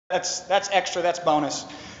That's extra, that's bonus.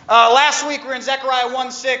 Last week we were in Zechariah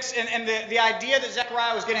 1:6, and the idea that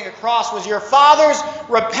Zechariah was getting across was your fathers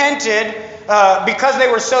repented because they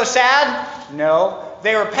were so sad? No,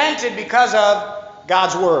 they repented because of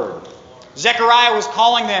God's word. Zechariah was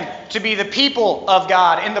calling them to be the people of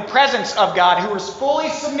God, in the presence of God, who was fully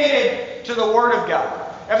submitted to the word of God.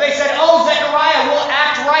 If they said, oh, Zechariah, we'll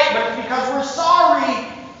act right, but it's because we're sorry,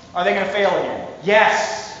 are they going to fail again?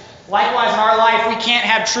 Yes. Likewise, in our life, we can't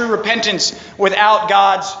have true repentance without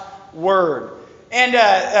God's word. And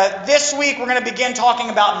this week, we're going to begin talking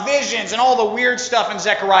about visions and all the weird stuff in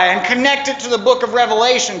Zechariah and connect it to the book of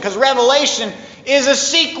Revelation, because Revelation is a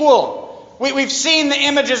sequel. We've seen the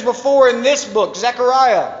images before in this book,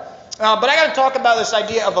 Zechariah. But I got to talk about this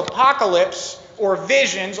idea of apocalypse or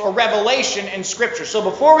visions or revelation in Scripture. So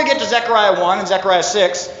before we get to Zechariah 1 and Zechariah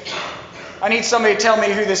 6, I need somebody to tell me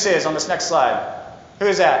who this is on this next slide. Who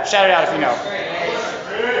is that? Shout it out if you know.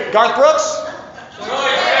 Garth Brooks?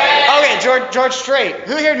 Okay, George Strait.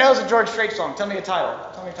 Who here knows a George Strait song? Tell me a title.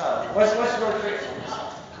 Tell me a title. What's the George Strait song?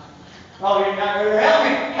 Oh, you're not going to help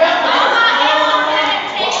me.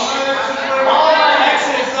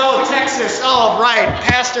 Texas. Oh, Texas. Oh, right.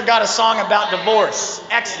 Pastor got a song about divorce.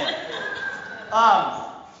 Excellent.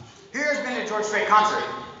 Who here's been to a George Strait concert?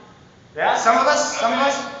 Yeah, some of us? Some of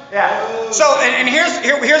us? Yeah. So, and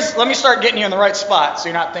here's let me start getting you in the right spot so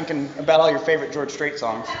you're not thinking about all your favorite George Strait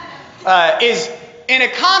songs. Is in a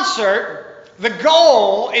concert, the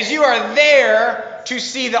goal is you are there to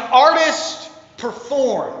see the artist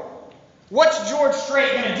perform. What's George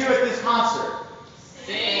Strait going to do at this concert?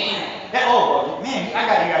 Sing. Oh, man, I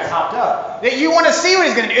got you guys hopped up. You want to see what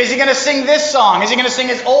he's going to do. Is he going to sing this song? Is he going to sing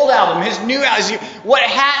his old album, his new album? What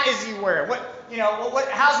hat is he wearing?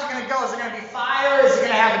 How's it going to go? Is it going to be fire? Is he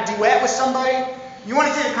going to have a duet with somebody? You want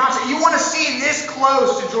to see the concert. You want to see this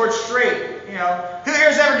close to George Strait. Who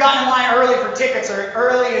here's ever gotten in line early for tickets or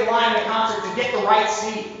early in line at a concert to get the right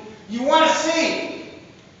seat? You want to see.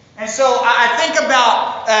 And so I think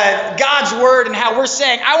about God's word and how we're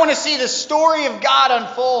saying, I want to see the story of God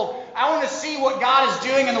unfold. I want to see what God is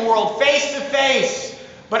doing in the world face to face.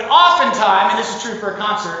 But oftentimes, and this is true for a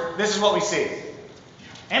concert, this is what we see.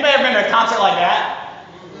 Anybody ever been to a concert like that?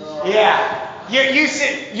 Yeah.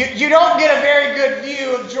 You don't get a very good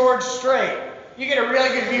view of George Strait. You get a really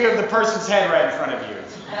good view of the person's head right in front of you.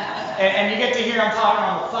 And you get to hear him talking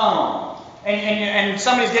on the phone. And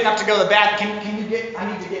somebody's getting up to go to the bathroom. I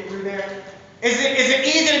need to get through there. Is it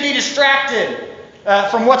easy to be distracted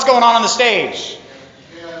from what's going on the stage?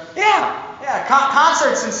 Yeah.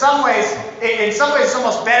 Concerts, in some ways, it's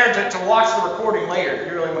almost better to watch the recording later if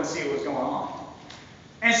you really want to see what's going on.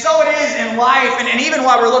 And so it is in life, and even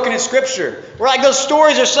while we're looking at Scripture. We're like, those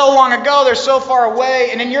stories are so long ago, they're so far away,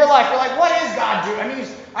 and in your life, you're like, what is God doing? I mean,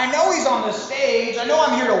 I know He's on the stage, I know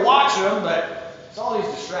I'm here to watch Him, but it's all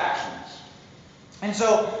these distractions. And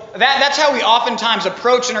so that's how we oftentimes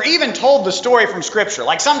approach and are even told the story from Scripture.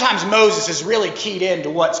 Like sometimes Moses is really keyed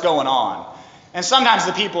into what's going on. And sometimes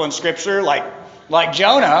the people in Scripture, like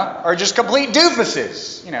Jonah, are just complete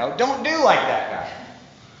doofuses. Don't do like that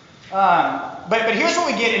guy. But here's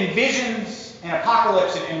what we get in visions and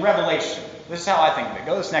apocalypse and in Revelation. This is how I think of it.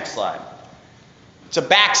 Go to this next slide. It's a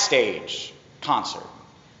backstage concert.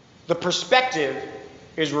 The perspective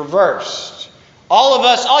is reversed.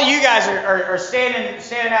 All you guys are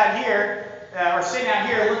standing out here, or sitting out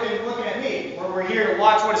here looking at me. We're here to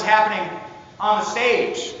watch what is happening on the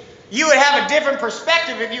stage. You would have a different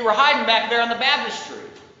perspective if you were hiding back there on the baptistry.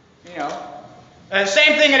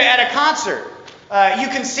 Same thing at a concert. You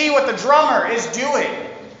can see what the drummer is doing.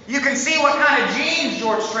 You can see what kind of jeans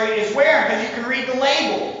George Strait is wearing because you can read the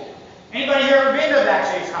label. Anybody here ever been to a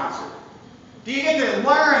backstage concert? Do you get to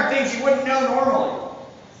learn things you wouldn't know normally?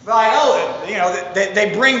 Like,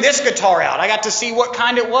 they bring this guitar out. I got to see what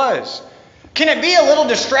kind it was. Can it be a little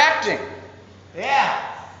distracting? Yeah.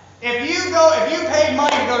 If you paid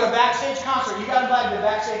money to go to a backstage concert, you got invited to a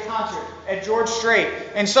backstage concert at George Strait,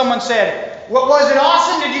 and someone said, "What was it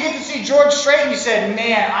awesome? Did you get to see George Strait?" And you said,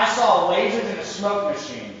 "Man, I saw lasers and a smoke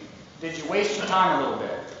machine." Did you waste your time a little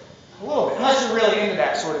bit? A little bit, unless you're really into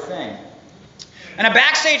that sort of thing. In a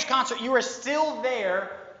backstage concert, you are still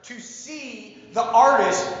there to see the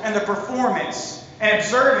artist and the performance and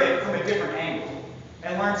observe it from a different angle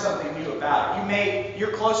and learn something new about it.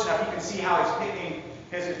 You're close enough, you can see how he's picking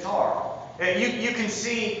his guitar. You can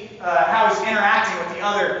see how he's interacting with the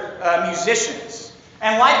other musicians.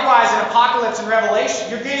 And likewise, in Apocalypse and Revelation,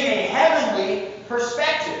 you're getting a heavenly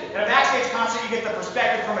perspective. At a backstage concert, you get the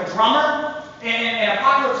perspective from a drummer. In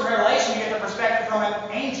Apocalypse and Revelation, you get the perspective from an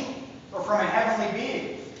angel or from a heavenly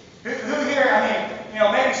being. Who here,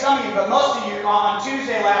 maybe some of you, but most of you on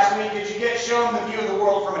Tuesday last week, did you get shown the view of the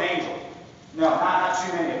world from an angel? No, not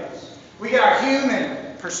too many of us. We get our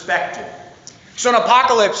human perspective. So in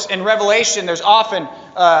Apocalypse and Revelation, there's often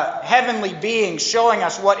heavenly beings showing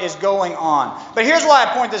us what is going on. But here's why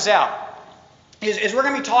I point this out. Is we're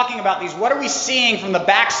going to be talking about these. What are we seeing from the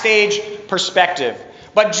backstage perspective?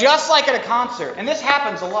 But just like at a concert, and this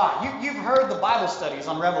happens a lot. You've heard the Bible studies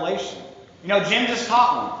on Revelation. Jim just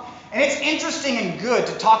taught one. And it's interesting and good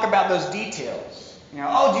to talk about those details.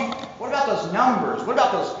 What about those numbers? What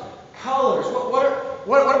about those colors?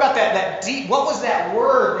 What about that deep? What was that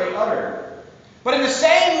word they uttered? But in the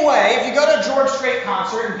same way, if you go to a George Strait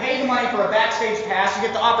concert and pay the money for a backstage pass, you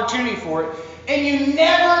get the opportunity for it, and you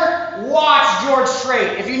never watch George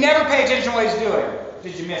Strait, if you never pay attention to what he's doing,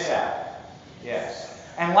 did you miss out? Yes.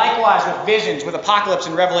 And likewise with visions, with Apocalypse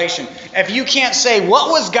and Revelation, if you can't say, what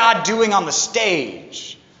was God doing on the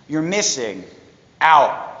stage? You're missing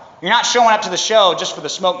out. You're not showing up to the show just for the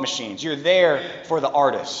smoke machines. You're there for the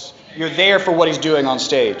artist. You're there for what he's doing on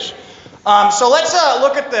stage. So let's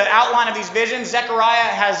look at the outline of these visions. Zechariah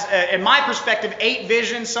has, in my perspective, 8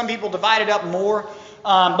 visions. Some people divide it up more.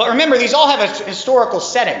 But remember, these all have a historical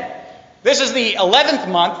setting. This is the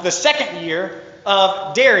 11th month, the 2nd year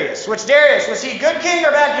of Darius. Which Darius, was he good king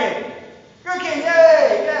or bad king? Good king,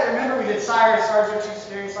 yay! Yeah, remember we did Cyrus,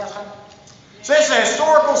 Darius last time? So it's a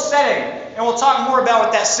historical setting, and we'll talk more about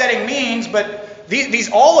what that setting means, but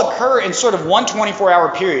these all occur in sort of one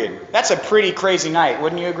 24-hour period. That's a pretty crazy night,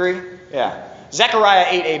 wouldn't you agree? Yeah. Zechariah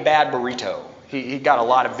ate a bad burrito. He got a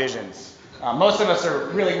lot of visions. Most of us are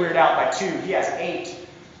really weirded out by 2. He has 8.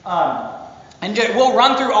 And we'll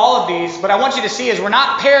run through all of these, but I want you to see is we're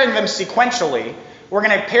not pairing them sequentially. We're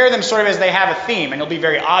going to pair them sort of as they have a theme, and it'll be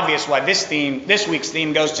very obvious why this week's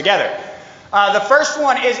theme goes together. The first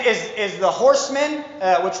one is the horsemen,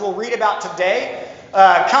 which we'll read about today.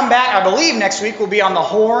 Come back, I believe next week will be on the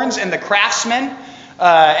horns and the craftsmen,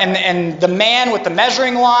 and the man with the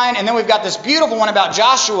measuring line. And then we've got this beautiful one about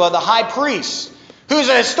Joshua, the high priest, who's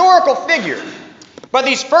a historical figure. But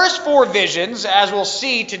these first 4 visions, as we'll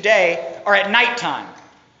see today, are at nighttime.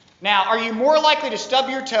 Now, are you more likely to stub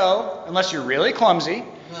your toe, unless you're really clumsy,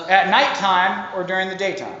 at nighttime or during the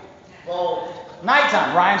daytime? Well,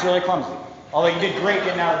 nighttime. Ryan's really clumsy. Although you did great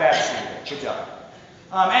getting out of bed. Good job.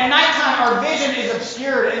 At nighttime, our vision is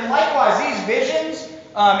obscured. And likewise, these visions,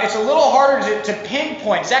 it's a little harder to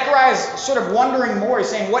pinpoint. Zechariah is sort of wondering more. He's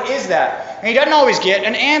saying, what is that? And he doesn't always get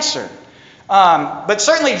an answer. But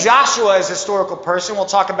certainly Joshua is a historical person. We'll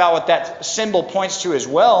talk about what that symbol points to as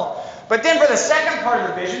well. But then for the second part of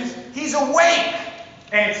the visions, he's awake.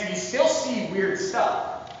 And you still see weird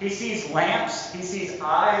stuff. He sees lamps, he sees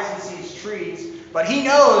eyes, he sees trees. But he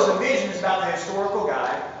knows the vision is about the historical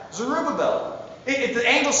guy, Zerubbabel. The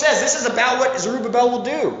angel says this is about what Zerubbabel will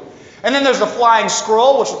do. And then there's the flying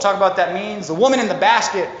scroll, which we'll talk about what that means, the woman in the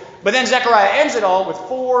basket. But then Zechariah ends it all with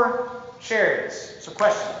 4 chariots. So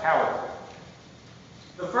question, Howard.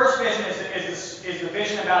 The first vision is the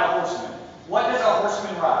vision about a horseman. What does a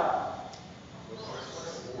horseman ride?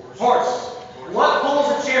 Horse. What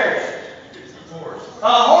pulls a chariot? Horse. A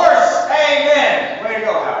horse! Amen! Way to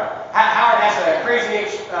go, Howard. Howard has a crazy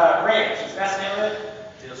ranch. Is that the name of it?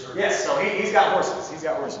 Yes, sir. Yes, so he's got horses. He's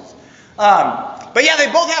got horses. But yeah, they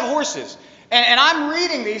both have horses. And I'm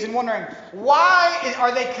reading these and wondering, why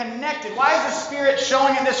are they connected? Why is the Spirit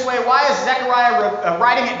showing it this way? Why is Zechariah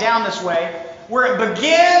writing it down this way? Where it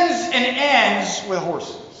begins and ends with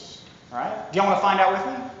horses. All right? Do you want to find out with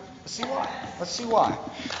me? Let's see why. Let's see why.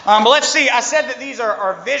 But let's see. I said that these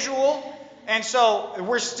are visual. And so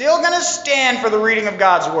we're still going to stand for the reading of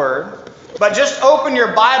God's Word. But just open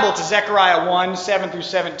your Bible to Zechariah 1, 7 through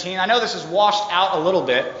 17. I know this is washed out a little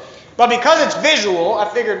bit. But because it's visual, I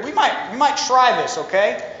figured we might try this,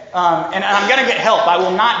 okay? And I'm going to get help. I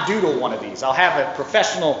will not doodle one of these. I'll have a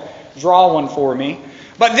professional draw one for me.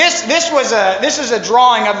 But this is a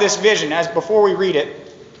drawing of this vision, as before we read it.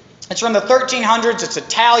 It's from the 1300s. It's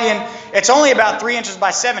Italian. It's only about 3 inches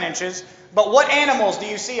by 7 inches. But what animals do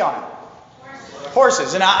you see on it?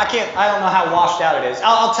 Horses. And I don't know how washed out it is.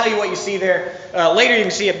 I'll tell you what you see there. Later you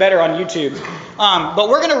can see it better on YouTube. But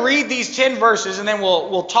we're going to read these 10 verses, and then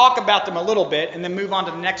we'll talk about them a little bit, and then move on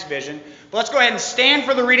to the next vision. But let's go ahead and stand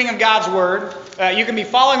for the reading of God's Word. You can be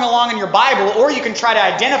following along in your Bible, or you can try to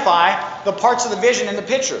identify the parts of the vision in the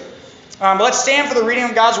picture. But let's stand for the reading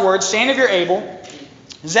of God's Word. Stand if you're able.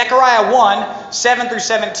 Zechariah 1, 7 through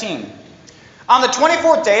 17. On the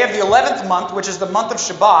 24th day of the 11th month, which is the month of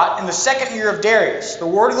Shabbat, in the 2nd year of Darius, the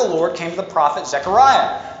word of the Lord came to the prophet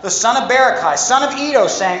Zechariah, the son of Berechiah, son of Iddo,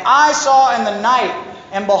 saying, I saw in the night,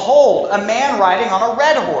 and behold, a man riding on a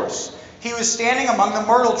red horse, He was standing among the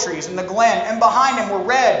myrtle trees in the glen, and behind him were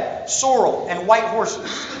red, sorrel, and white horses.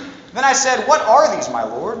 Then I said, "What are these, my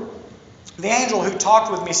Lord?" The angel who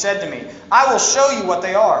talked with me said to me, "I will show you what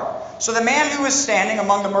they are." So the man who was standing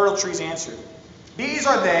among the myrtle trees answered, "These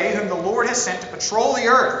are they whom the Lord has sent to patrol the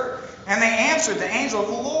earth." And they answered the angel of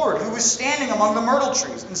the Lord, who was standing among the myrtle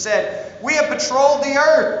trees, and said, "We have patrolled the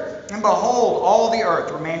earth, and behold, all the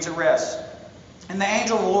earth remains at rest." And the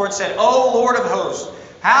angel of the Lord said, "O Lord of hosts,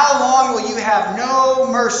 how long will you have no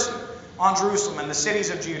mercy on Jerusalem and the cities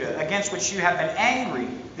of Judah, against which you have been angry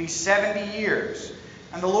these 70 years?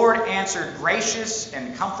 And the Lord answered gracious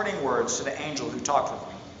and comforting words to the angel who talked with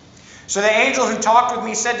me. So the angel who talked with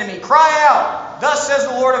me said to me, "Cry out, thus says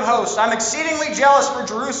the Lord of hosts, I'm exceedingly jealous for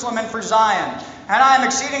Jerusalem and for Zion, and I am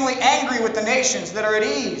exceedingly angry with the nations that are at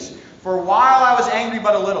ease. For while I was angry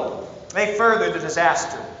but a little, they furthered the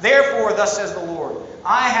disaster. Therefore, thus says the Lord,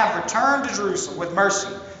 I have returned to Jerusalem with mercy.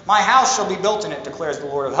 My house shall be built in it, declares the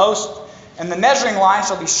Lord of hosts, and the measuring line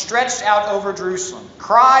shall be stretched out over Jerusalem.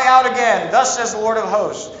 Cry out again, thus says the Lord of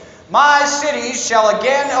hosts, my cities shall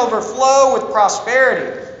again overflow with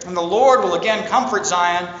prosperity, and the Lord will again comfort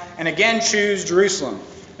Zion and again choose Jerusalem."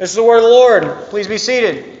 This is the word of the Lord. Please be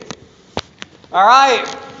seated. All right,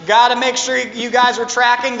 got to make sure you guys are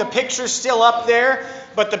tracking. The picture's still up there,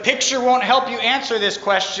 but the picture won't help you answer this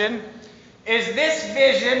question. Is this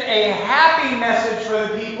vision a happy message for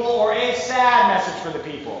the people or a sad message for the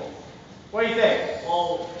people? What do you think?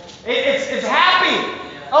 Well, it's happy.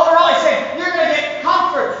 Overall, he's saying, you're going to get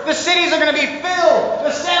comfort. The cities are going to be filled.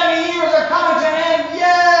 The 70 years are coming to an end.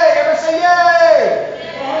 Yay! Everybody say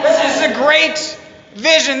yay! This is a great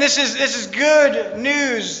vision. This is good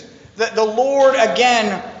news that the Lord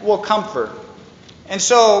again will comfort. And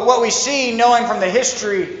so what we see, knowing from the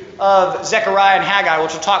history of Zechariah and Haggai,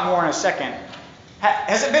 which we'll talk more in a second,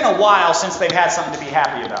 has it been a while since they've had something to be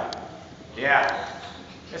happy about? Yeah.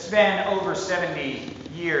 It's been over 70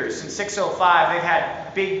 years. Since 605, they've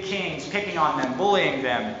had big kings picking on them, bullying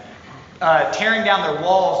them, tearing down their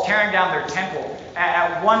walls, tearing down their temple.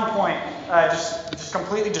 At one point, just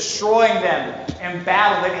completely destroying them in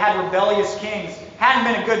battle. They've had rebellious kings. Hadn't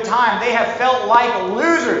been a good time. They have felt like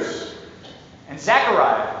losers. And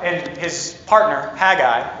Zechariah and his partner,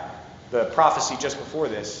 Haggai, the prophecy just before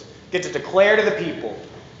this, get to declare to the people,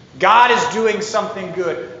 God is doing something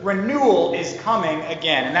good. Renewal is coming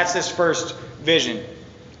again. And that's this first vision.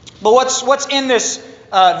 But what's in this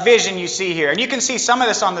vision you see here? And you can see some of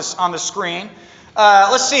this on the screen.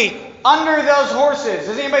 Let's see. Under those horses,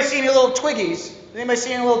 does anybody see any little twiggies? Does anybody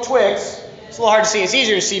see any little twigs? It's a little hard to see. It's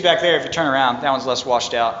easier to see back there if you turn around. That one's less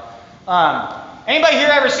washed out. Anybody here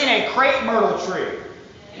ever seen a crepe myrtle tree?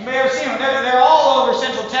 Anybody ever seen them? They're all over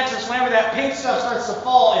Central Texas. Whenever that pink stuff starts to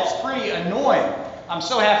fall, it's pretty annoying. I'm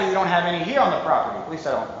so happy we don't have any here on the property. At least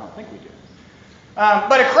I don't think we do.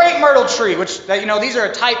 But a crepe myrtle tree, which, these are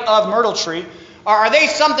a type of myrtle tree, are they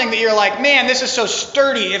something that you're like, man, this is so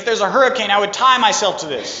sturdy. If there's a hurricane, I would tie myself to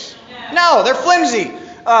this. No, they're flimsy.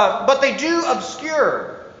 But they do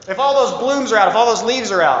obscure. If all those blooms are out, if all those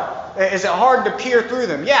leaves are out, is it hard to peer through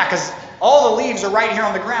them? Yeah, because all the leaves are right here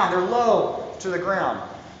on the ground. They're low to the ground.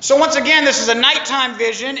 So once again, this is a nighttime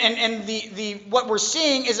vision, and the what we're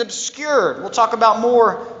seeing is obscured. We'll talk about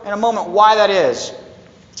more in a moment why that is.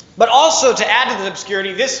 But also to add to the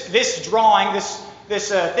obscurity, this drawing, this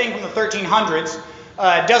thing from the 1300s,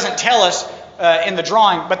 doesn't tell us in the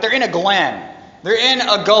drawing, but they're in a glen. They're in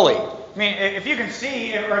a gully. I mean, if you can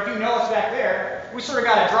see, or if you know it's back there, we sort of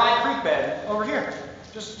got a dry creek bed over here,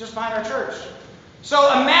 just behind our church.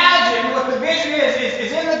 So imagine what the vision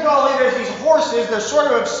is in the gully, there's these horses, they're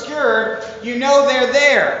sort of obscured, you know they're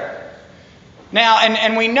there. Now,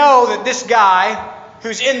 and we know that this guy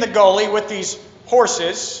who's in the gully with these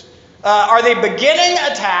horses, are they beginning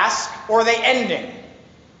a task or are they ending?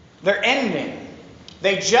 They're ending.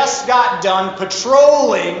 They just got done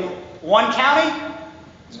patrolling one county?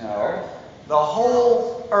 No. The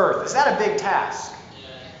whole earth. Is that a big task?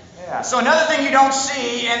 Yeah. So another thing you don't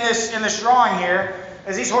see in this drawing here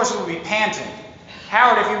is these horses will be panting.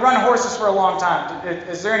 Howard, if you run horses for a long time,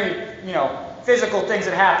 is there any physical things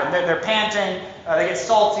that happen? They're panting, they get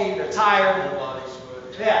salty, they're tired.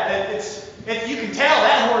 Yeah, you can tell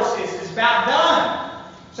that horse is about done.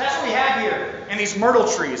 So that's what we have here in these myrtle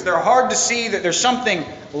trees. They're hard to see that there's something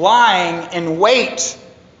lying in wait.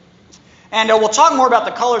 And we'll talk more about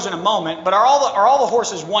the colors in a moment. But are all the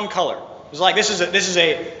horses one color? It's like this is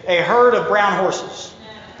a herd of brown horses.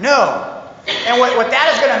 No. And what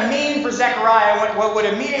that is going to mean for Zechariah, what would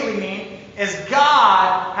immediately mean, is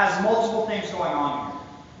God has multiple things going on here.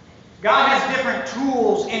 God has different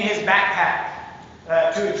tools in his backpack.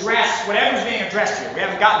 to address whatever's being addressed here. We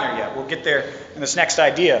haven't gotten there yet. We'll get there in this next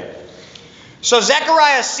idea. So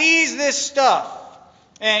Zechariah sees this stuff.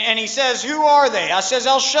 And he says, who are they? I says,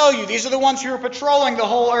 I'll show you. These are the ones who are patrolling the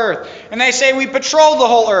whole earth. And they say, we patrolled the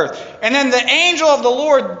whole earth. And then the angel of the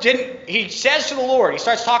Lord he says to the Lord, he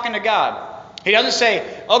starts talking to God. He doesn't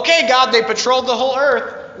say, okay, God, they patrolled the whole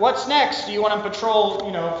earth. What's next? Do you want them to patrol,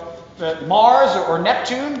 Mars or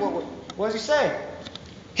Neptune? What does he say?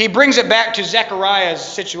 He brings it back to Zechariah's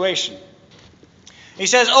situation. He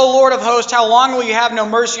says, O Lord of hosts, how long will you have no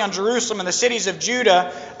mercy on Jerusalem and the cities of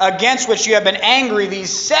Judah, against which you have been angry these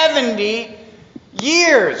 70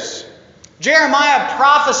 years? Jeremiah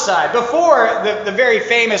prophesied before the very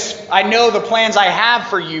famous, I know the plans I have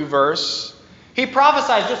for you verse. He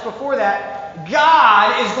prophesied just before that,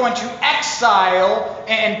 God is going to exile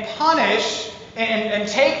and punish and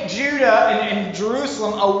take Judah and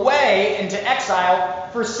Jerusalem away into exile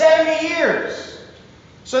for 70 years.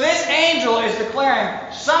 So this angel is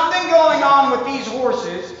declaring something going on with these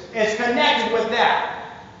horses is connected with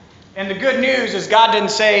that. And the good news is God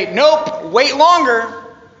didn't say, nope, wait longer.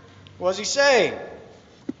 What does he say?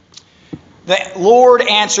 The Lord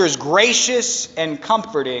answers gracious and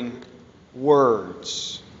comforting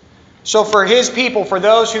words. So for his people, for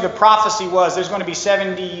those who the prophecy was, there's going to be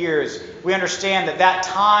 70 years. We understand that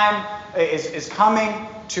time is coming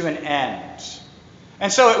to an end.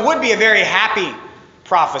 And so it would be a very happy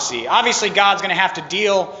prophecy. Obviously, God's going to have to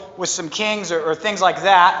deal with some kings or things like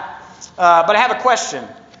that. But I have a question.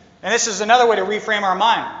 And this is another way to reframe our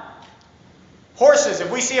mind. Horses,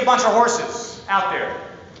 if we see a bunch of horses out there,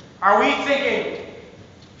 are we thinking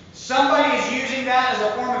somebody is using that as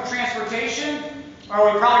a form of transportation? Or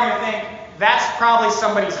are we probably going to think that's probably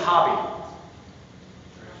somebody's hobby?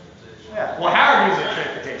 Yeah. Well, Howard uses it as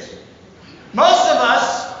transportation. Most of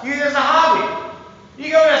us use it as a hobby.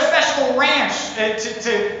 You go to a special ranch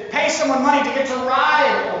to pay someone money to get to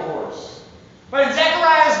ride a horse. But in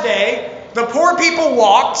Zechariah's day, the poor people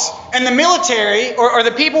walked, and the military, or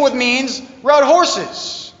the people with means, rode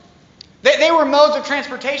horses. They were modes of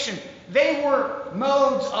transportation. They were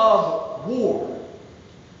modes of war.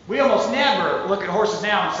 We almost never look at horses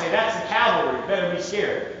now and say, that's the cavalry, better be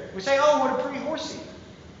scared. We say, oh, what a pretty horsey.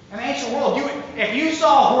 In the ancient world, if you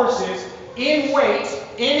saw horses in wait,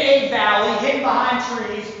 in a valley, hidden behind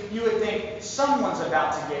trees, you would think someone's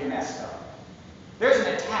about to get messed up. There's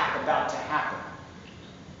an attack about to happen.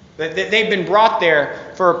 They've been brought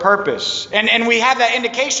there for a purpose. And we have that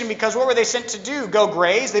indication because what were they sent to do? Go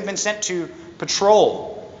graze? They've been sent to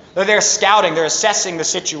patrol. They're there scouting. They're assessing the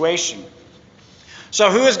situation. So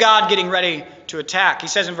who is God getting ready to attack? He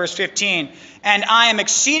says in verse 15, and I am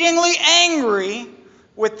exceedingly angry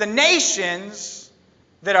with the nations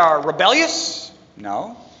that are rebellious?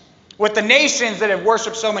 No. With the nations that have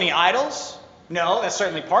worshipped so many idols? No, that's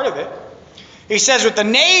certainly part of it. He says with the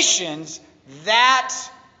nations that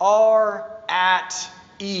are at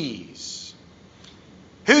ease.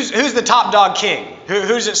 Who's the top dog king?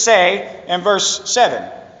 Who's it say in verse 7?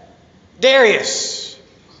 Darius.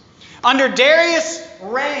 Under Darius'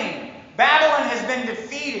 reign, Babylon has been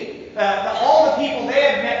defeated. All the people they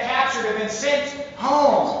have captured have been sent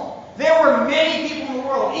home. There were many people in the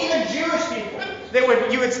world, even Jewish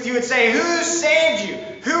people, you would say, who saved you?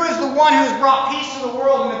 Who is the one who has brought peace to the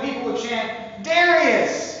world? And the people would chant,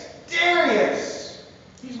 Darius, Darius.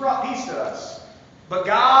 He's brought peace to us. But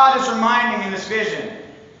God is reminding in this vision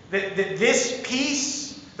that this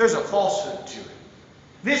peace, there's a falsehood to it.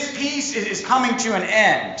 This peace is coming to an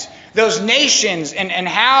end. Those nations and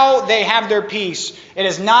how they have their peace, it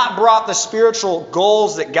has not brought the spiritual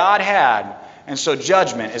goals that God had. And so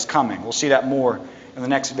judgment is coming. We'll see that more in the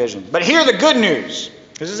next vision. But hear the good news.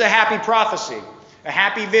 This is a happy prophecy, a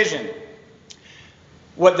happy vision.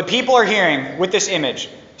 What the people are hearing with this image,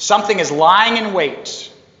 something is lying in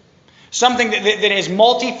wait. Something that is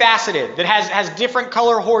multifaceted, that has different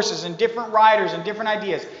color horses and different riders and different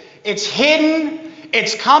ideas. It's hidden.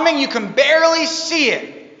 It's coming. You can barely see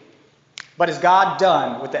it. But is God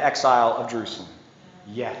done with the exile of Jerusalem?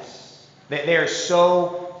 Yes. They are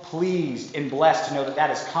so pleased and blessed to know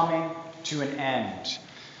that is coming to an end.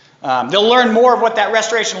 They'll learn more of what that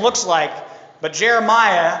restoration looks like, but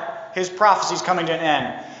Jeremiah, his prophecy is coming to an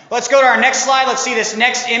end. Let's go to our next slide. Let's see this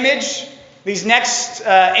next image, these next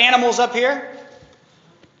animals up here.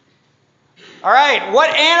 All right, what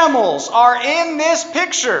animals are in this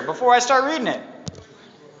picture before I start reading it?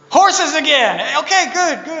 Horses again.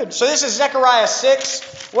 Okay, good. So this is Zechariah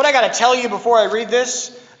 6. What I got to tell you before I read this,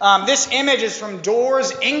 this image is from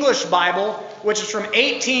Doer's English Bible, which is from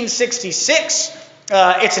 1866.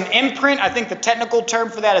 It's an imprint. I think the technical term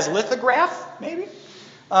for that is lithograph, maybe.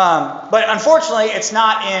 But unfortunately, it's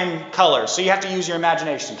not in color, so you have to use your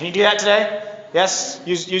imagination. Can you do that today? Yes?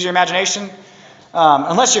 Use your imagination?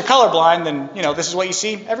 Unless you're colorblind, then, this is what you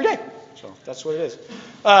see every day. So that's what it is.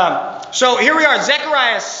 So here we are,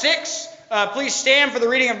 Zechariah 6. Please stand for the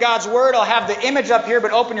reading of God's Word. I'll have the image up here,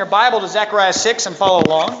 but open your Bible to Zechariah 6 and follow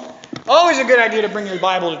along. Always a good idea to bring your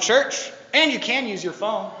Bible to church. And you can use your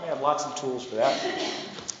phone. We have lots of tools for that.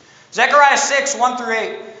 Zechariah 6, 1 through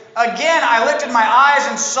 8. Again I lifted my eyes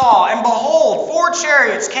and saw, and behold, 4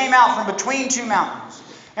 chariots came out from between 2 mountains.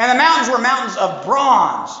 And the mountains were mountains of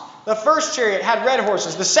bronze. The first chariot had red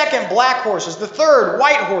horses, the second black horses, the third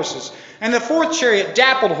white horses, and the fourth chariot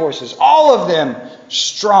dappled horses, all of them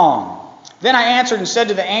strong. Then I answered and said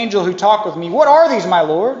to the angel who talked with me, What are these, my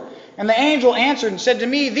Lord? And the angel answered and said to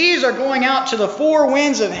me, These are going out to the 4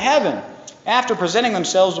 winds of heaven, after presenting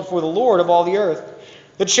themselves before the Lord of all the earth.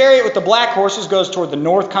 The chariot with the black horses goes toward the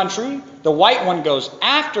north country, the white one goes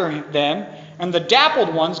after them, and the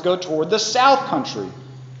dappled ones go toward the south country.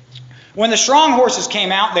 When the strong horses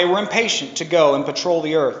came out, they were impatient to go and patrol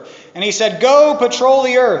the earth. And he said, Go patrol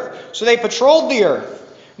the earth. So they patrolled the earth.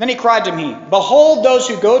 Then he cried to me, Behold, those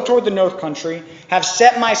who go toward the north country have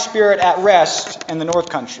set my spirit at rest in the north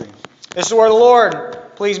country. This is the word of the Lord.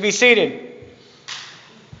 Please be seated.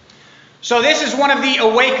 So this is one of the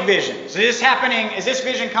awake visions. Is this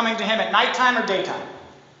vision coming to him at nighttime or daytime?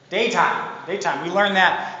 Daytime. We learned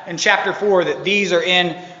that in chapter 4, that these are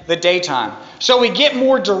in the daytime. So we get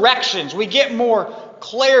more directions. We get more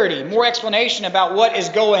clarity, more explanation about what is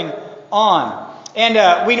going on.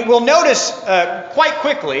 And we will notice quite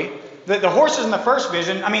quickly that the horses in the first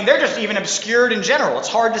vision, they're just even obscured in general. It's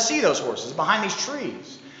hard to see those horses behind these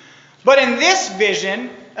trees. But in this vision,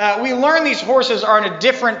 we learn these horses are in a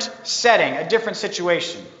different setting, a different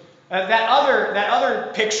situation. That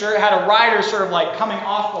other picture had a rider sort of like coming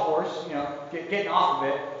off the horse, getting off of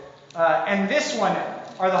it. And this one,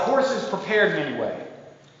 are the horses prepared in any way?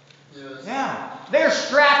 Yes. Yeah. They're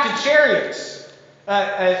strapped to chariots.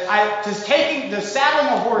 The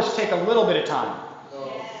saddling a horse take a little bit of time.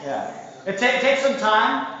 Yeah. It takes some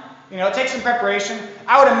time. It takes some preparation.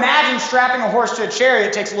 I would imagine strapping a horse to a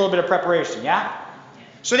chariot takes a little bit of preparation, yeah?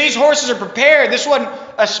 So these horses are prepared. This wasn't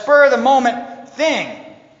a spur-of-the-moment thing.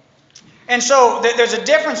 And so there's a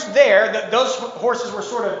difference there. Those horses were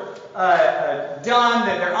sort of done.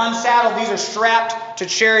 They're unsaddled. These are strapped to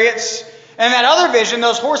chariots. And that other vision,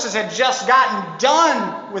 those horses had just gotten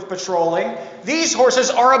done with patrolling. These horses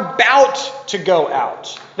are about to go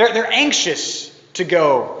out. They're anxious to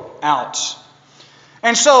go out.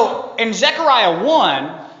 And so in Zechariah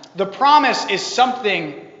 1, the promise is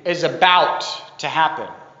something is about to happen.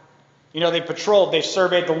 They patrolled, they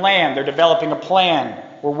surveyed the land, they're developing a plan.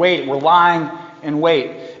 We're waiting, we're lying in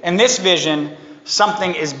wait. In this vision,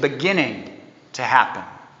 something is beginning to happen.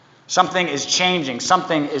 Something is changing,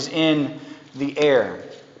 something is in the air.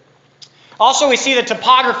 Also, we see the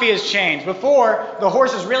topography has changed. Before, the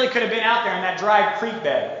horses really could have been out there in that dry creek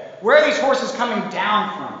bed. Where are these horses coming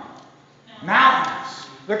down from? Mountains.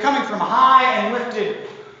 They're coming from high and lifted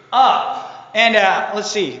up. And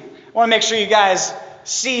let's see. I want to make sure you guys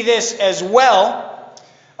see this as well.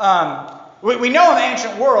 We know in the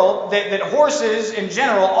ancient world that horses in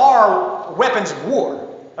general are weapons of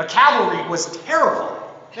war. A cavalry was terrifying.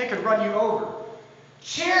 They could run you over.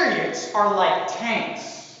 Chariots are like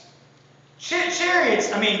tanks. Chariots,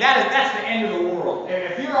 that's the end of the world.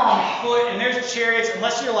 If you're on foot and there's chariots,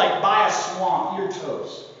 unless you're like by a swamp, you're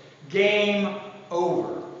toast. Game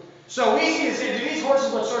over. So we see this. Do these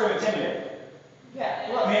horses look sort of intimidating? Yeah.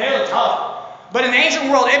 They look tough. But in the ancient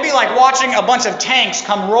world, it'd be like watching a bunch of tanks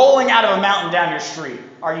come rolling out of a mountain down your street.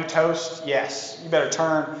 Are you toast? Yes. You better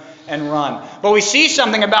turn and run. But we see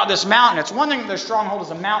something about this mountain. It's one thing that their stronghold is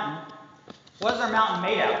a mountain. What is their mountain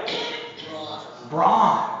made out of?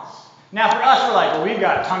 Bronze. Now for us, we're like, well, we've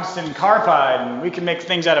got tungsten carbide and we can make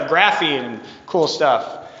things out of graphene and cool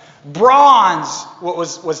stuff. Bronze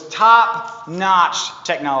was top-notch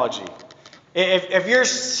technology. If your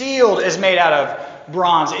shield is made out of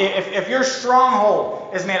bronze, if your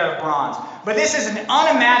stronghold is made out of bronze, but this is an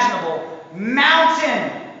unimaginable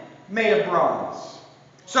mountain made of bronze.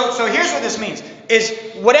 So here's what this means, is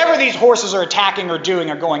whatever these horses are attacking or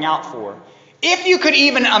doing or going out for, if you could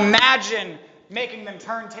even imagine making them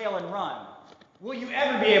turn tail and run, will you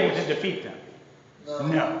ever be able to defeat them?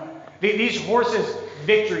 No. These horses'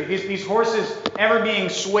 victory, these horses ever being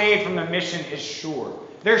swayed from their mission is sure.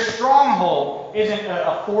 Their stronghold isn't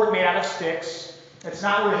a fort made out of sticks. It's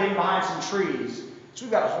not where we're hidden behind some trees. So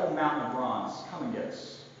we've got a whole mountain of bronze. Come and get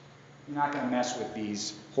us. You're not going to mess with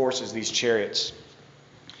these horses, these chariots.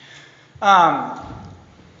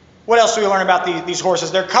 What else do we learn about these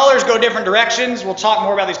horses? Their colors go different directions. We'll talk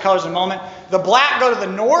more about these colors in a moment. The black go to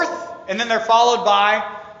the north, and then they're followed by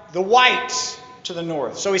the white to the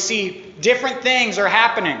north. So we see different things are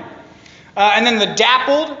happening. And then the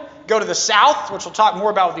dappled go to the south, which we'll talk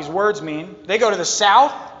more about what these words mean. They go to the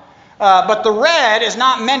south. But the red is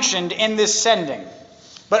not mentioned in this sending.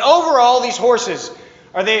 But overall, these horses,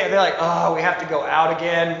 they're like, oh, we have to go out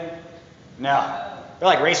again? No. They're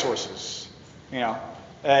like racehorses, you know.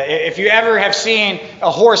 If you ever have seen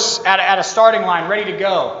a horse at a starting line ready to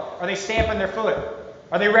go, are they stamping their foot?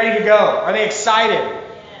 Are they ready to go? Are they excited?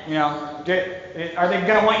 You know, are they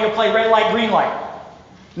going to want you to play red light, green light?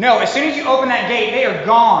 No, as soon as you open that gate, they are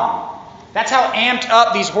gone. That's how amped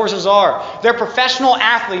up these horses are. They're professional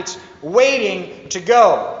athletes waiting to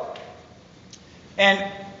go.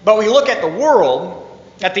 But we look at the world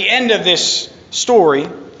at the end of this story,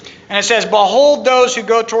 and it says, behold, those who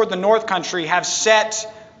go toward the north country have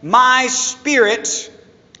set my spirit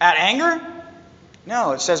at anger?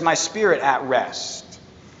 No, it says my spirit at rest.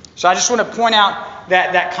 So I just want to point out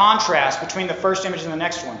that contrast between the first image and the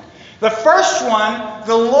next one. The first one,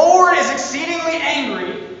 the Lord is exceedingly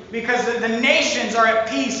angry because the nations are at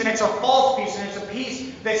peace, and it's a false peace, and it's a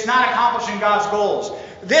peace that's not accomplishing God's goals.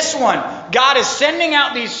 This one, God is sending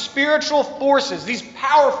out these spiritual forces, these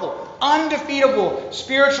powerful, undefeatable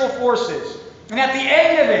spiritual forces. And at the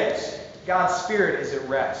end of it, God's Spirit is at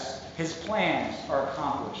rest. His plans are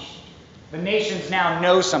accomplished. The nations now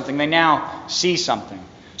know something. They now see something.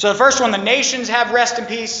 So the first one, the nations have rest and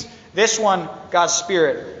peace. This one, God's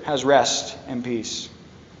Spirit has rest and peace.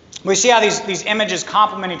 We see how these images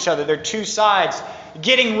complement each other. They're two sides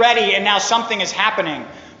getting ready, and now something is happening.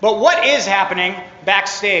 But what is happening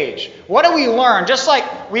backstage? What do we learn? Just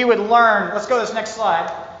like we would learn, let's go to this next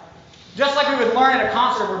slide. Just like we would learn at a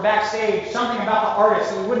concert or backstage something about the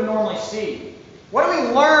artist that we wouldn't normally see. What do we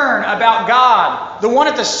learn about God, the one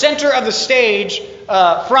at the center of the stage,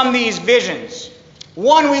 from these visions?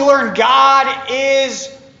 One, we learn God is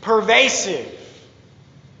pervasive.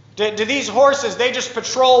 Do these horses, they just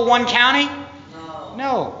patrol one county?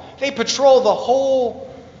 No. They patrol the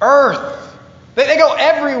whole earth. They go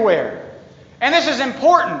everywhere. And this is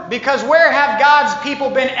important because where have God's people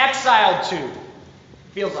been exiled to?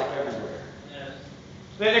 Feels like everywhere. Yes.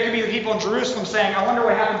 There could be the people in Jerusalem saying, I wonder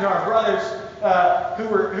what happened to our brothers who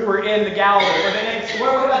were in the Galilee. Or they say,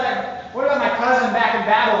 what about my cousin back in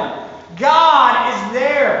Babylon? God is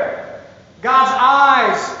there. God's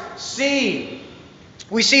eyes see.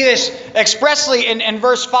 We see this expressly in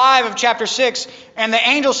verse 5 of chapter 6. And the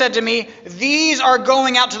angel said to me, these are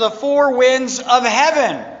going out to the four winds of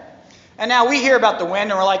heaven. And now we hear about the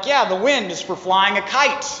wind and we're like, yeah, the wind is for flying a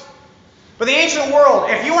kite. But the ancient world,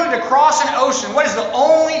 if you wanted to cross an ocean, what is the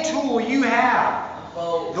only tool you have?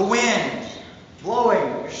 The wind. Blowing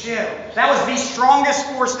your ship. That was the strongest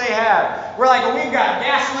force they had. We're like, well, we've got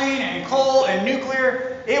gasoline and coal and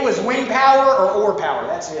nuclear. It was wind power or oar power.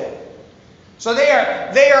 That's it. So they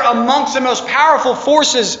are amongst the most powerful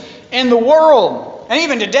forces in the world. And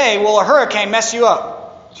even today, will a hurricane mess you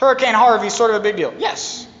up? Is Hurricane Harvey sort of a big deal?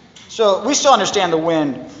 Yes. So we still understand the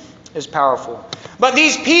wind is powerful. But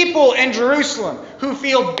these people in Jerusalem who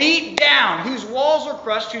feel beat down, whose walls are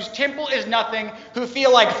crushed, whose temple is nothing, who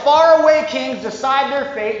feel like faraway kings decide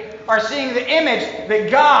their fate, are seeing the image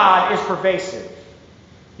that God is pervasive.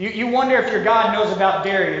 You wonder if your God knows about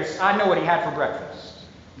Darius. I know what he had for breakfast.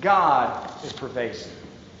 God is pervasive.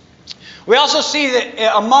 We also see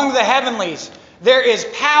that among the heavenlies, there is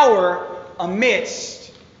power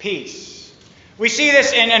amidst peace. We see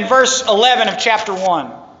this in verse 11 of chapter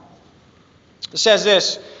 1. It says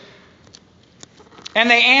this, and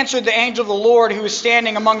they answered the angel of the Lord who was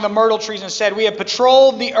standing among the myrtle trees and said, we have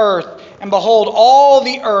patrolled the earth, and behold, all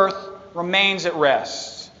the earth remains at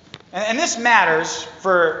rest. And this matters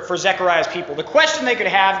for Zechariah's people. The question they could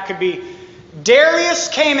have could be, Darius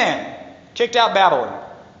came in, kicked out Babylon.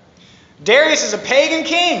 Darius is a pagan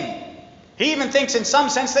king. He even thinks in some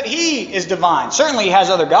sense that he is divine. Certainly he has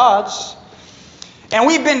other gods. And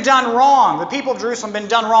we've been done wrong. The people of Jerusalem have been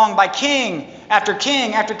done wrong by king after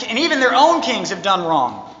king after king. And even their own kings have done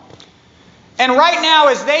wrong. And right now,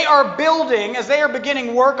 as they are building, as they are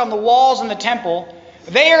beginning work on the walls and the temple,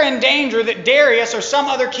 they are in danger that Darius or some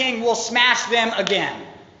other king will smash them again.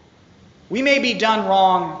 We may be done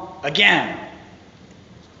wrong again.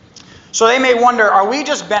 So they may wonder, are we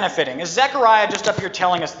just benefiting? Is Zechariah just up here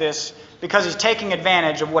telling us this because he's taking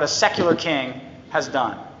advantage of what a secular king has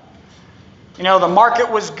done? You know, the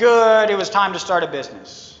market was good. It was time to start a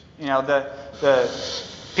business. You know, the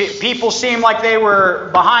people seemed like they were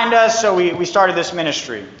behind us, so we started this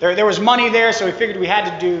ministry. There was money there, so we figured we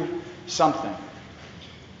had to do something.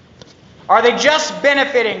 Are they just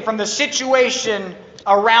benefiting from the situation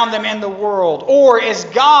around them in the world? Or is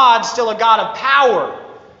God still a God of power?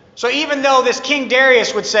 So even though this King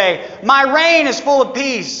Darius would say, my reign is full of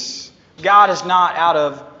peace, God is not out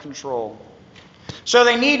of control. So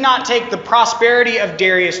they need not take the prosperity of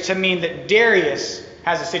Darius to mean that Darius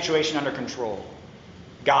has the situation under control.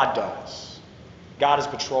 God does. God is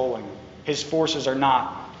patrolling. His forces are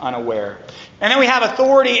not unaware. And then we have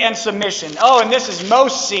authority and submission. Oh, and this is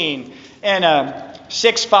most seen in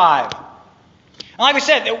 6:5. And like we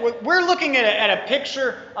said, we're looking at a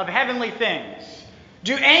picture of heavenly things.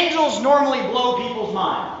 Do angels normally blow people's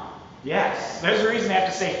mind? Yes. There's a reason they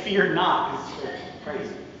have to say, fear not. It's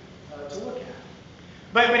crazy to look at.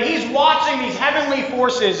 But he's watching these heavenly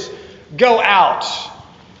forces go out.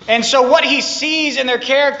 And so what he sees in their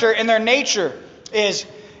character, in their nature, is,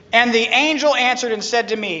 and the angel answered and said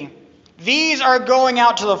to me, these are going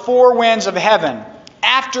out to the four winds of heaven,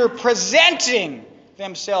 after presenting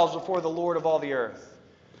themselves before the Lord of all the earth.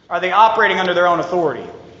 Are they operating under their own authority?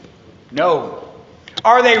 No.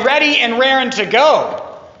 Are they ready and raring to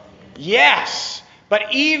go? Yes.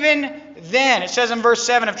 But even then, it says in verse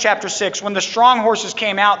 7 of chapter 6, when the strong horses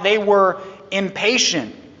came out, they were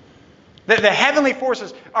impatient. The heavenly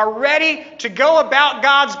forces are ready to go about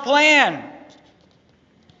God's plan.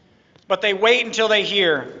 But they wait until they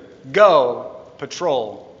hear, go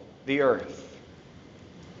patrol the earth.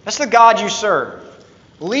 That's the God you serve.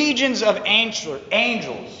 Legions of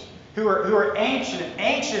angels who are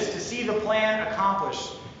anxious to see the plan accomplished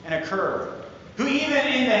and occur. Who even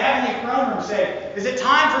in the heavenly throne room say, is it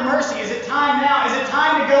time for mercy? Is it time now? Is it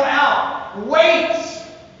time to go out? Wait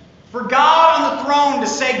for God on the throne to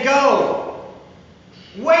say go.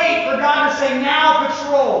 Wait for God to say now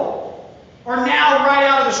patrol. Or now right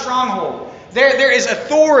out of the stronghold. There is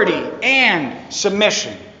authority and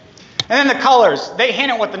submission. And then the colors, they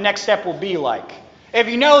hint at what the next step will be like. If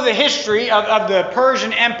you know the history of the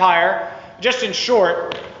Persian Empire, just in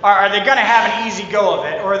short, are they going to have an easy go of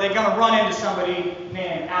it? Or are they going to run into somebody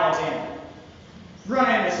named Alexander?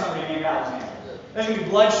 There's going to be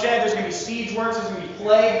bloodshed, there's going to be siege works, there's going to be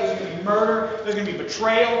plague, there's going to be murder, there's going to be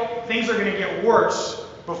betrayal. Things are going to get worse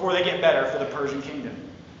before they get better for the Persian kingdom.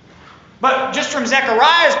 But just from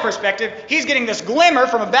Zechariah's perspective, he's getting this glimmer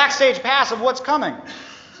from a backstage pass of what's coming.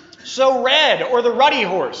 So red, or the ruddy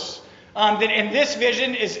horse, that in this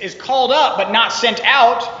vision is called up but not sent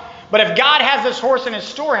out. But if God has this horse in his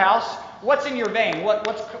storehouse, what's in your vein? What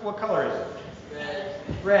color is it?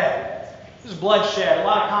 Red. This is bloodshed. A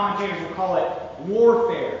lot of commentators will call it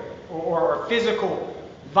warfare or physical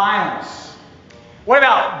violence. What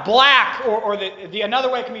about black, or the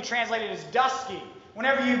another way it can be translated as dusky?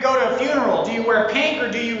 Whenever you go to a funeral, do you wear pink or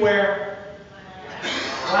do you wear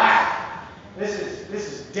black? This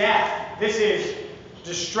is death. This is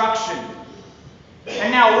destruction.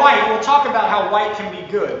 And now white, we'll talk about how white can be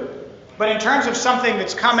good. But in terms of something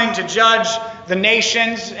that's coming to judge the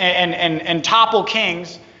nations and topple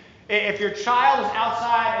kings, if your child is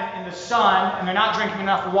outside in the sun and they're not drinking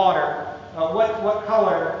enough water, what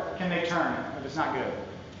color can they turn if it's not good?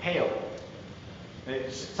 Pale.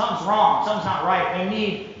 Something's wrong. Something's not right. They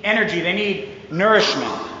need energy. They need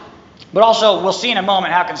nourishment. But also, we'll see in a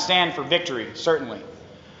moment how it can stand for victory, certainly.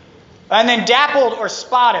 And then dappled or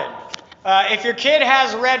spotted. If your kid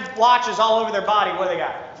has red blotches all over their body, what do they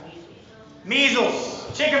got?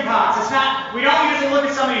 Measles, chickenpox. It's not. We don't usually look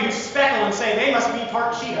at somebody who's speckled and say they must be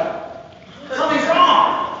part cheetah. Something's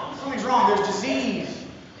wrong. Something's wrong. There's disease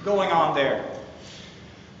going on there.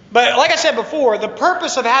 But like I said before, the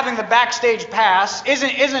purpose of having the backstage pass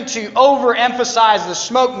isn't to overemphasize the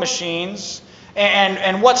smoke machines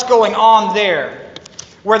and what's going on there.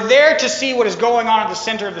 We're there to see what is going on at the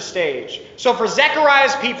center of the stage. So for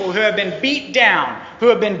Zechariah's people who have been beat down, who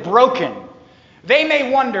have been broken, they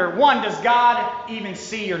may wonder, one, does God even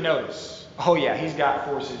see or notice? Oh yeah, he's got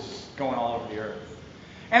forces going all over the earth.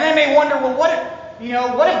 And they may wonder, well, what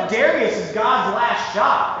if Darius is God's last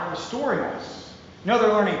shot at restoring us? No,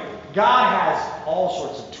 they're learning God has all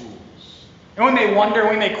sorts of tools. And we may wonder,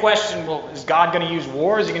 we may question, well, is God going to use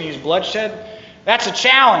war? Is he going to use bloodshed? That's a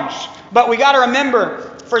challenge. But we got to remember,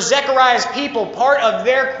 for Zechariah's people, part of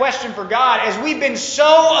their question for God is, we've been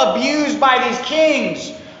so abused by these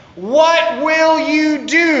kings. What will you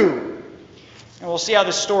do? And we'll see how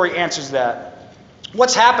this story answers that.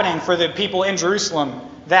 What's happening for the people in Jerusalem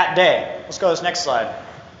that day? Let's go to this next slide.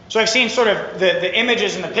 So I've seen sort of the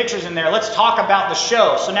images and the pictures in there. Let's talk about the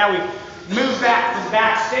show. So now we've moved back to the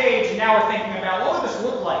backstage, and now we're thinking about what would this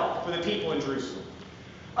look like for the people in Jerusalem.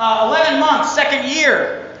 11 months, second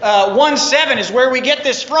year, 1-7 is where we get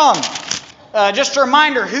this from. Just a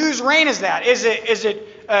reminder, whose reign is that? Is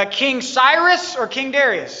it King Cyrus or King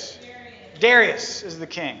Darius? Darius is the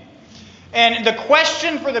king. And the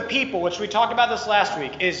question for the people, which we talked about this last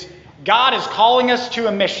week, is God is calling us to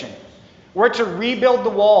a mission. We're to rebuild the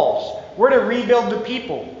walls. We're to rebuild the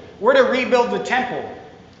people. We're to rebuild the temple.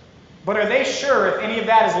 But are they sure if any of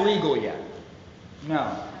that is legal yet?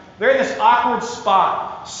 No. They're in this awkward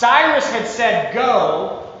spot. Cyrus had said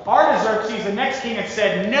go. Artaxerxes, the next king, had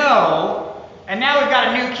said no. And now we've got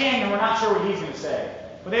a new king and we're not sure what he's going to say.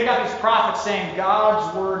 But they've got these prophets saying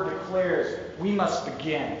God's word declares we must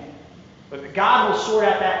begin. But God will sort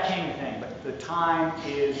out that king thing. But the time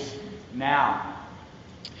is now.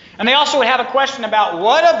 And they also would have a question about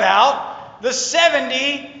what about the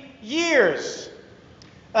 70 years?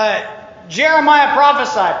 Jeremiah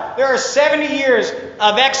prophesied there are 70 years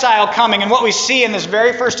of exile coming. And what we see in this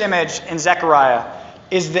very first image in Zechariah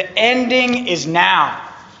is the ending is now.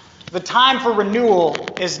 The time for renewal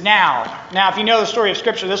is now. Now, if you know the story of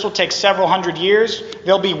Scripture, this will take several hundred years.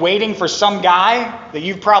 They'll be waiting for some guy that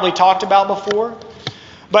you've probably talked about before.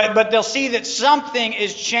 But they'll see that something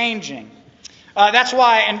is changing. That's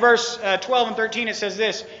why in verse 12 and 13 it says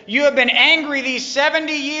this, "You have been angry these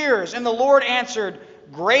 70 years, and the Lord answered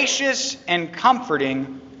gracious and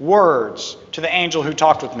comforting words to the angel who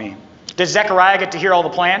talked with me." Does Zechariah get to hear all the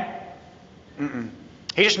plan?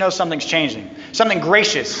 He just knows something's changing. Something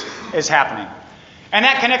gracious is happening. And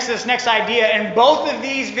that connects to this next idea. And both of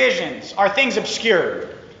these visions are things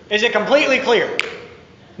obscured. Is it completely clear?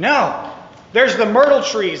 No. There's the myrtle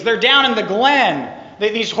trees. They're down in the glen.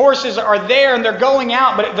 These horses are there and they're going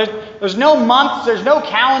out. But there's no month. There's no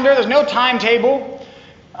calendar. There's no timetable.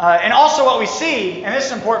 And also what we see, and this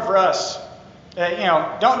is important for us.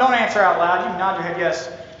 Don't answer out loud. You can nod your head yes.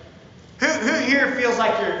 Who here feels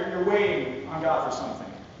like you're waiting on God for something?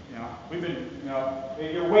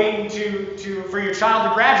 You're waiting for your child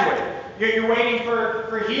to graduate. You're waiting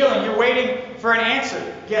for healing. You're waiting for an answer.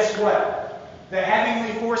 Guess what? The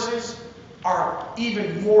heavenly forces are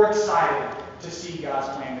even more excited to see God's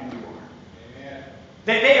plan than you are. Amen.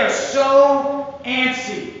 They are so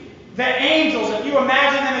antsy. The angels, if you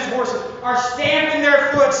imagine them as horses, are stamping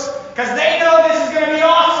their foots because they know this is going to be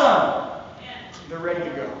awesome. They're ready to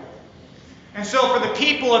go. And so for the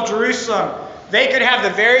people of Jerusalem, they could have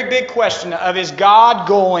the very big question of, is God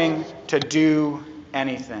going to do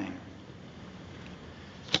anything?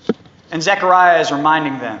 And Zechariah is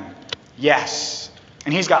reminding them, yes.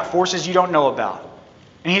 And he's got forces you don't know about.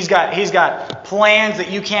 And he's got plans that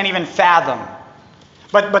you can't even fathom.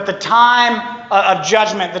 But the time of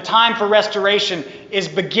judgment, the time for restoration is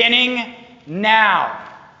beginning now.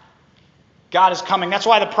 God is coming. That's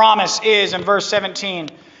why the promise is in verse 17,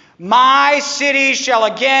 "My city shall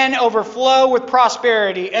again overflow with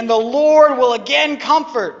prosperity, and the Lord will again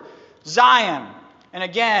comfort Zion, and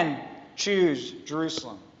again choose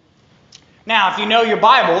Jerusalem." Now, if you know your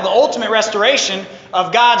Bible, the ultimate restoration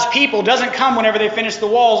of God's people doesn't come whenever they finish the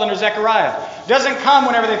walls under Zechariah. It doesn't come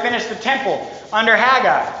whenever they finish the temple under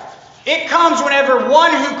Haggai. It comes whenever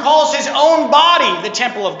one who calls his own body the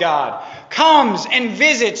temple of God comes and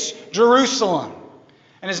visits Jerusalem.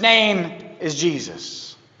 And his name is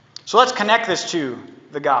Jesus. So let's connect this to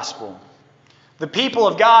the gospel. The people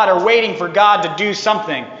of God are waiting for God to do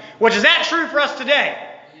something. Which, is that true for us today?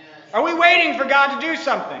 Yes. Are we waiting for God to do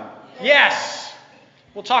something? Yes.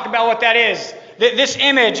 We'll talk about what that is. This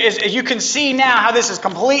image is, you can see now how this is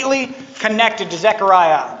completely connected to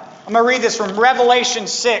Zechariah. I'm going to read this from Revelation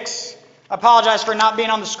 6. I apologize for not being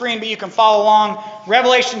on the screen, but you can follow along.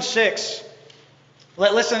 Revelation 6.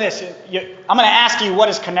 Listen to this. I'm going to ask you what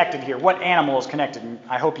is connected here. What animal is connected? And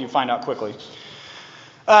I hope you find out quickly.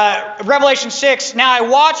 Revelation 6. "Now I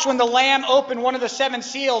watched when the Lamb opened one of the 7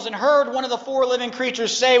 seals and heard one of the 4 living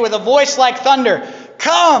creatures say with a voice like thunder,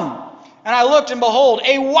 'Come!' And I looked, and behold,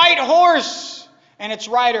 a white horse, and its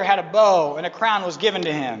rider had a bow, and a crown was given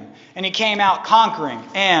to him. And he came out conquering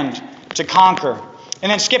and to conquer."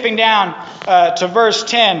 And then skipping down to verse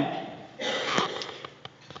 10.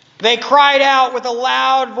 "They cried out with a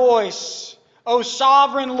loud voice, 'O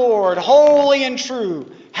sovereign Lord, holy and true,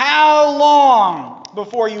 how long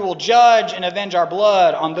before you will judge and avenge our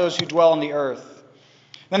blood on those who dwell on the earth?'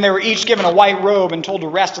 Then they were each given a white robe and told to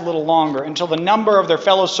rest a little longer until the number of their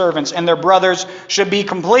fellow servants and their brothers should be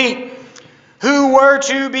complete. Who were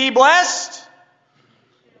to be blessed?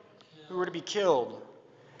 Who were to be killed,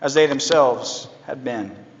 as they themselves had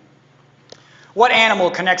been." What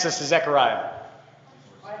animal connects us to Zechariah?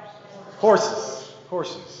 Horses.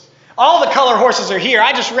 Horses. All the color horses are here.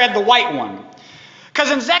 I just read the white one.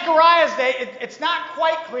 Because in Zechariah's day, it's not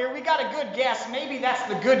quite clear. We got a good guess. Maybe that's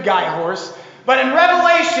the good guy horse. But in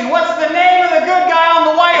Revelation, what's the name of the good guy on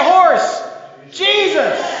the white horse?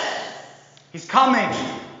 Jesus. He's coming.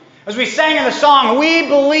 As we sang in the song, we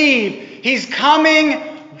believe He's coming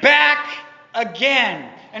back again.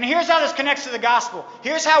 And here's how this connects to the gospel.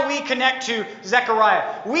 Here's how we connect to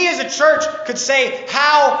Zechariah. We as a church could say,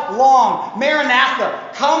 how long?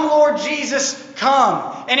 Maranatha, come Lord Jesus,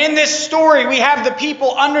 come. And in this story, we have the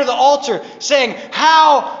people under the altar saying,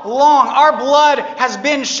 how long? Our blood has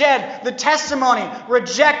been shed. The testimony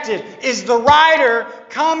rejected. Is the rider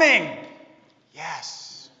coming?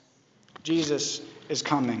 Yes. Jesus is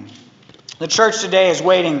coming. The church today is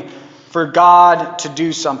waiting for God to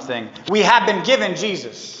do something. We have been given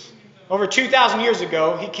Jesus. Over 2,000 years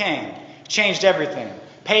ago, He came, changed everything,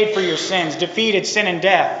 paid for your sins, defeated sin and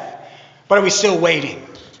death. But are we still waiting?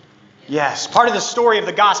 Yes. Part of the story of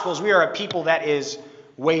the gospel is we are a people that is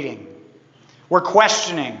waiting. We're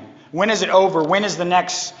questioning. When is it over? When is the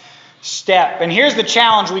next step? And here's the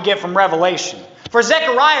challenge we get from Revelation. For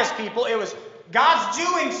Zechariah's people, it was God's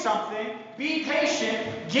doing something. Be patient.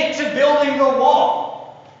 Get to building the wall.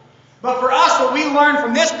 But for us, what we learn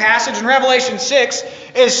from this passage in Revelation 6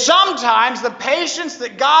 is sometimes the patience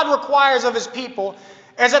that God requires of His people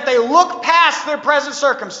is that they look past their present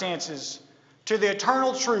circumstances to the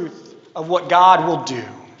eternal truth of what God will do.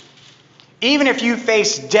 Even if you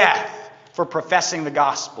face death for professing the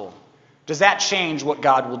gospel, does that change what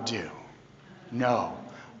God will do? No.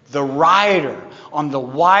 The rider on the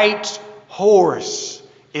white horse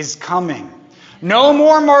is coming. No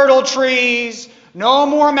more myrtle trees. No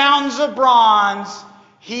more mountains of bronze.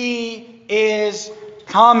 He is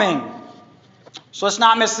coming. So let's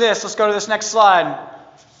not miss this. Let's go to this next slide.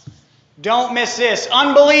 Don't miss this.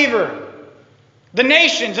 Unbeliever. The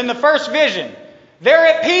nations in the first vision, they're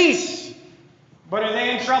at peace. But are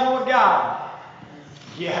they in trouble with God?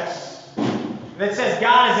 Yes. That says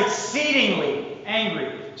God is exceedingly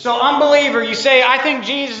angry. So unbeliever, you say, I think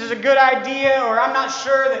Jesus is a good idea, or I'm not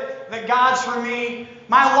sure that God's for me.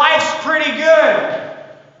 My life's pretty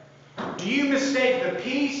good. Do you mistake the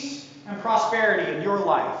peace and prosperity in your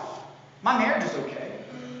life? My marriage is okay.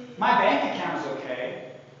 My bank account is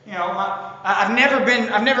okay. You know, I've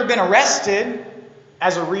never been arrested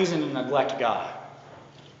as a reason to neglect God.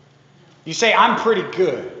 You say, I'm pretty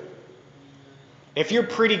good. If you're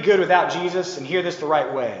pretty good without Jesus, and hear this the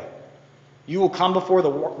right way, you will come before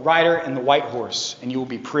the rider and the white horse, and you will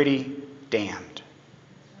be pretty damned.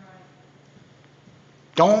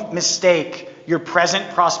 Don't mistake your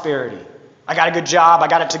present prosperity. I got a good job, I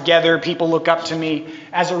got it together, people look up to me,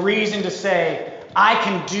 as a reason to say, I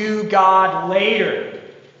can do God later.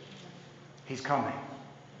 He's coming.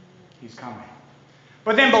 He's coming.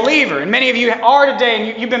 But then believer, and many of you are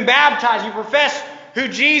today, and you've been baptized, you profess who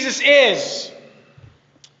Jesus is.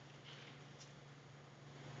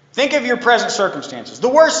 Think of your present circumstances. The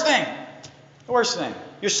worst thing. The worst thing.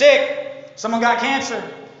 You're sick. Someone got cancer.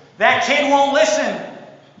 That kid won't listen.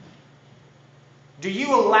 Do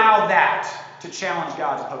you allow that to challenge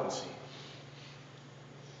God's potency?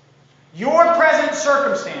 Your present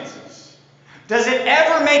circumstances. Does it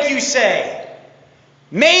ever make you say,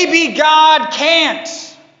 maybe God can't?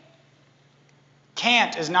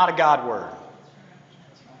 Can't is not a God word.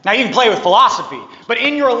 Now you can play with philosophy, but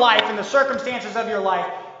in your life, in the circumstances of your life,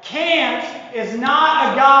 can't is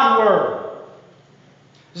not a God word.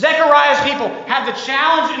 Zechariah's people had the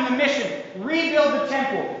challenge and the mission, rebuild the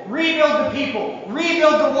temple, rebuild the people,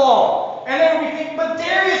 rebuild the wall. And then we think, but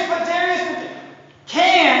Darius,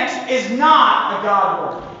 can't is not a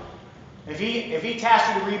God word. If he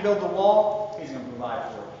tasked you to rebuild the wall, He's going to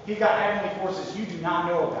provide for it. He's got heavenly forces you do not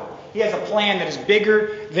know about. He has a plan that is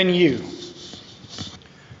bigger than you.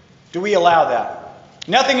 Do we allow that?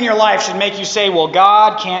 Nothing in your life should make you say, well,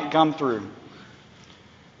 God can't come through.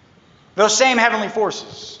 Those same heavenly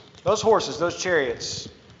forces, those horses, those chariots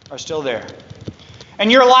are still there. In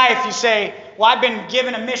your life, you say, well, I've been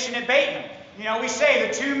given a mission at Bateman. You know, we say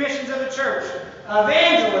the two missions of the church,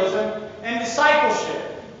 evangelism and discipleship.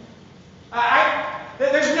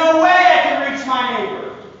 There's no way I can reach my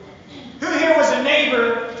neighbor. Who here was a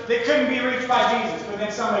neighbor that couldn't be reached by Jesus, but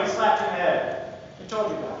then somebody slapped him in the head? I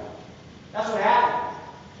told you about it. That's what happened.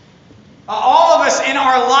 All of us in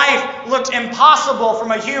our life looked impossible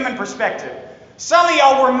from a human perspective. Some of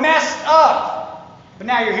y'all were messed up, but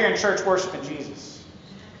now you're here in church worshiping Jesus.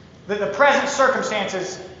 The present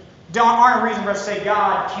circumstances aren't a reason for us to say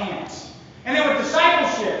God can't. And then with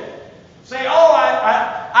discipleship, say, oh,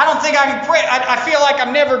 I don't think I can pray. I feel like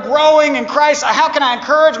I'm never growing in Christ. How can I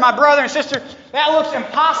encourage my brother and sister? That looks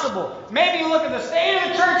impossible. Maybe you look at the state of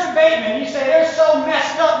the church of Bateman and you say, they're so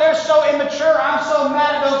messed up, they're so immature, I'm so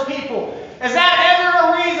mad at those people. Is that ever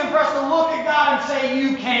a reason for us to look at God and say,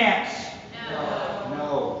 you can't?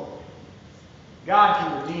 No. God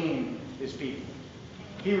can redeem his people.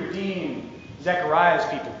 He redeemed Zechariah's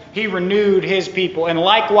people. He renewed his people. And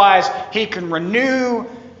likewise, he can renew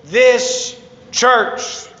this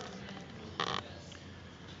church.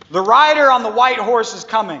 The rider on the white horse is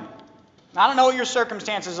coming. I don't know what your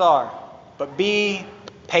circumstances are, but be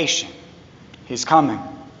patient. He's coming.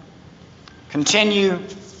 Continue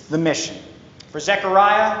the mission. For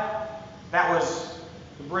Zechariah, that was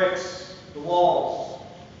the bricks, the walls,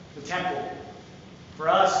 the temple. For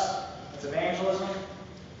us, that's evangelism,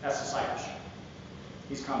 that's discipleship.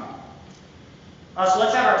 He's coming. So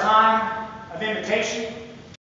let's have our time of invitation.